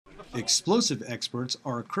Explosive experts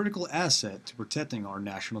are a critical asset to protecting our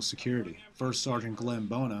national security. First Sergeant Glenn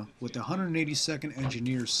Bona, with the 182nd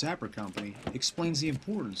Engineers Sapper Company, explains the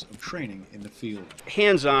importance of training in the field.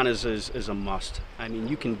 Hands-on is a must. I mean,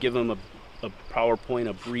 you can give them a PowerPoint,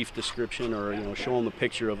 a brief description, or show them a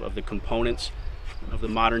picture of the components of the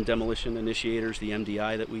modern demolition initiators, the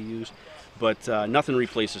MDI that we use, but nothing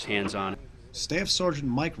replaces hands-on. Staff Sergeant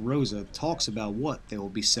Mike Rosa talks about what they will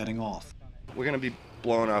be setting off. We're going to be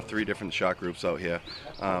blowing off 3 different shot groups out here,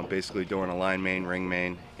 basically doing a line main, ring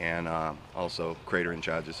main, and also cratering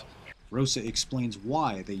charges. Rosa explains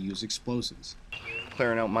why they use explosives.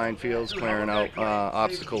 Clearing out minefields, clearing out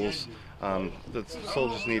obstacles. The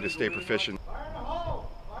soldiers need to stay proficient.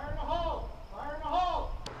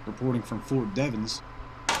 Reporting from Fort Devens,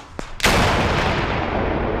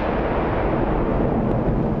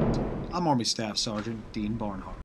 I'm Army Staff Sergeant Dean Barnhart.